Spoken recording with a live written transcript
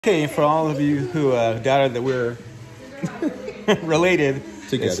Okay, for all of you who doubted that we're related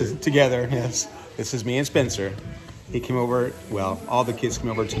together, yes, this is me and Spencer. He came over. Well, all the kids came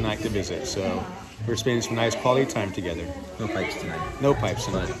over tonight to visit, so we're spending some nice quality time together. No pipes tonight. No pipes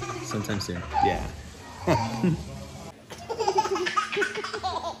tonight. But sometime soon. Yeah.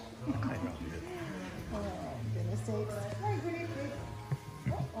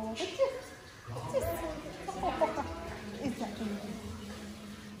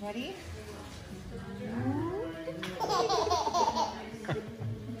 Ready?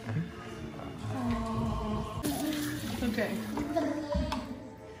 Okay.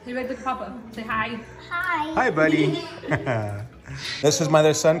 You ready to look at Papa? Say hi. Hi. Hi, buddy. This is my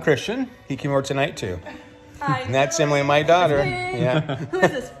other son, Christian. He came over tonight too. Hi. And that's Emily, my daughter. Hey. Yeah. Who is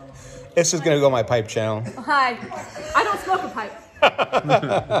this? This is gonna go on my pipe channel. Oh, hi. I don't smoke a pipe. I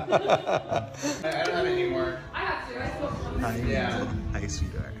don't have any more. I have to. I smoke one. Hi, Yeah. Hi,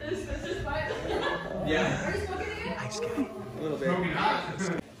 sweetheart. This is fine. Yeah. Are you smoking again? Nice guy. A little bit.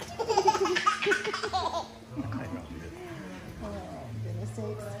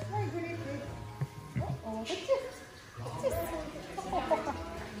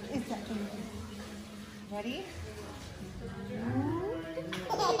 Ready?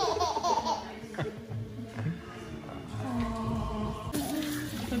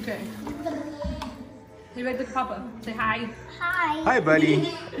 Okay. You ready to look at Papa? Say hi. Hi. Hi,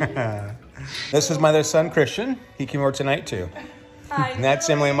 buddy. This is my other son, Christian. He came over tonight too. Hi. And that's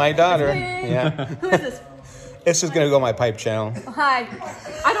Emily, my daughter. Hey. Yeah. Who is this? This is gonna go on my pipe channel. Oh, hi.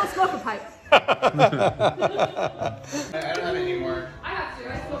 I don't smoke a pipe. I don't have any more. I have to.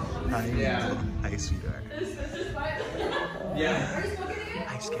 I smoke one. Hi, Yeah. Hi, sweetheart. This is fine. Yeah. Are you smoking again?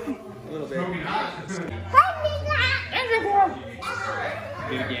 Nice guy. A little bit.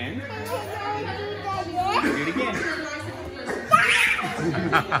 Do it again. Do it again.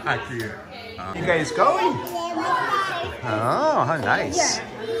 Cute. You guys going? Oh, how nice.